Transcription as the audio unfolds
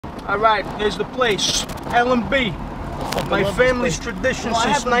All right, here's the place. L&B. My family's tradition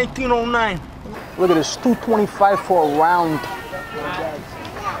since 1909. Look at this, $2.25 for a round.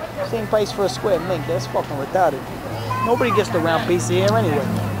 Same price for a square mink. That's fucking retarded. Nobody gets the round pizza here anyway.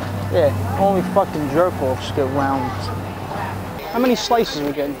 Yeah, only fucking jerk-offs get rounds. How many slices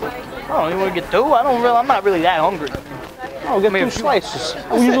we getting? Oh, you want to get 2? I'm not really that hungry. Oh, we'll get 2 slices.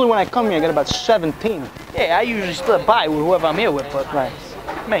 Usually when I come here, I get about 17. Yeah, I usually split by with whoever I'm here with, but right.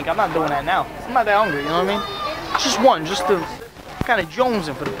 Mink, I'm not doing that now. I'm not that hungry, you know what I mean? Just one, just to kind of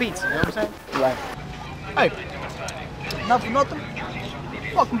jonesing for the pizza, you know what I'm saying? Right. Hey, not for nothing.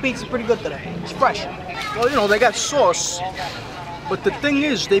 Fucking pizza's pretty good today. It's fresh. Well, you know, they got sauce. But the thing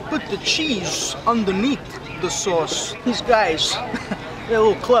is, they put the cheese underneath the sauce. These guys, they're a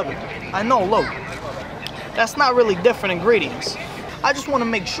little clever. I know, look. That's not really different ingredients. I just want to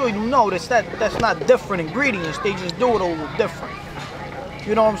make sure you know that's not different ingredients. They just do it a little different.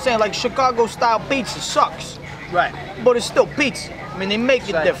 You know what I'm saying? Like Chicago style pizza sucks. Right. But it's still pizza. I mean, they make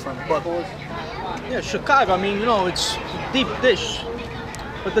it different, but... Yeah, Chicago, I mean, you know, it's a deep dish.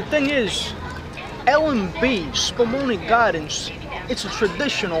 But the thing is, L&B Spumoni Gardens, it's a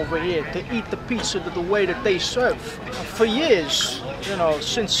tradition over here to eat the pizza the way that they serve. For years, you know,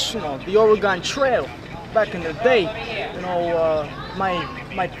 since, you know, the Oregon Trail, back in the day, you know,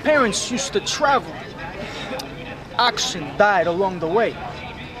 my parents used to travel. Oxen died along the way.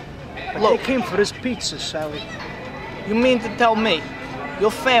 But they came for this pizza, Sally. You mean to tell me your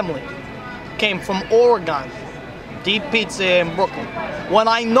family came from Oregon, deep pizza in Brooklyn, when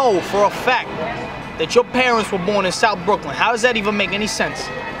I know for a fact that your parents were born in South Brooklyn? How does that even make any sense?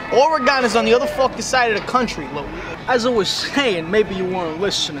 Oregon is on the other fucking side of the country, look. As I was saying, maybe you weren't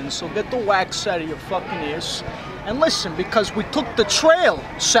listening, so get the wax out of your fucking ears and listen, because we took the trail,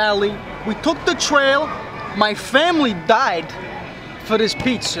 Sally. We took the trail. My family died for this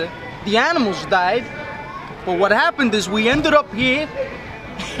pizza. The animals died. But what happened is we ended up here,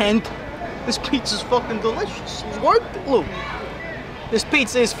 and this pizza's fucking delicious. It's worth it, Lou. This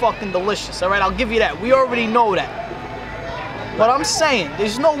pizza is fucking delicious, all right? I'll give you that. We already know that. But I'm saying,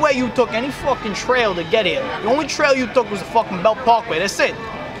 there's no way you took any fucking trail to get here. The only trail you took was the fucking Belt Parkway. That's it.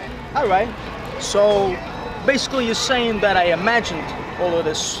 All right. So, basically you're saying that I imagined all of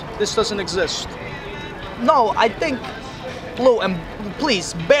this. This doesn't exist. No, I think, Lou, and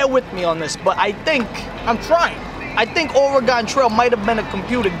please, bear with me on this, but I think, I'm trying. I think Oregon Trail might have been a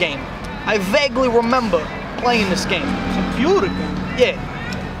computer game. I vaguely remember playing this game. Computer game?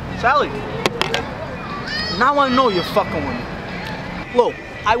 Yeah. Sally, now I know you're fucking with me. Lou,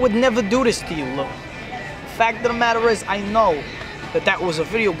 I would never do this to you, Lou. Fact of the matter is, I know that was a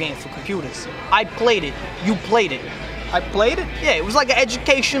video game for computers. I played it. You played it. I played it? Yeah, it was like an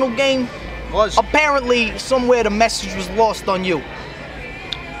educational game. Was? Apparently, somewhere the message was lost on you.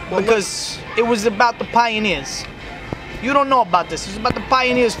 Well, because it was about the pioneers. You don't know about this. It's about the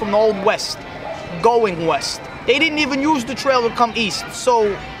pioneers from the Old West, going west. They didn't even use the trail to come east,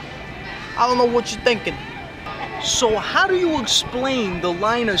 so I don't know what you're thinking. So how do you explain the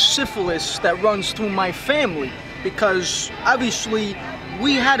line of syphilis that runs through my family? Because obviously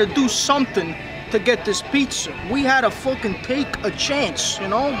we had to do something to get this pizza. We had to fucking take a chance, you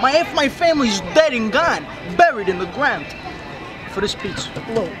know? Half my family's dead and gone, buried in the ground for this pizza.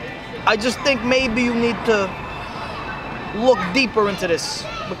 Look, I just think maybe you need to look deeper into this,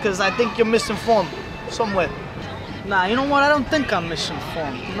 because I think you're misinformed somewhere. Nah, you know what? I don't think I'm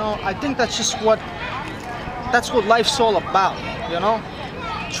misinformed. You know, I think that's just what life's all about, you know?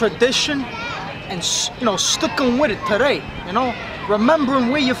 Tradition and, you know, sticking with it today, you know? Remembering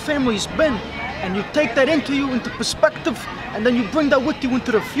where your family's been, and you take that into perspective, and then you bring that with you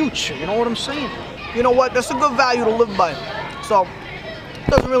into the future, you know what I'm saying? You know what? That's a good value to live by. So, it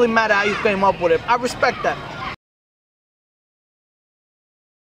doesn't really matter how you came up with it. I respect that.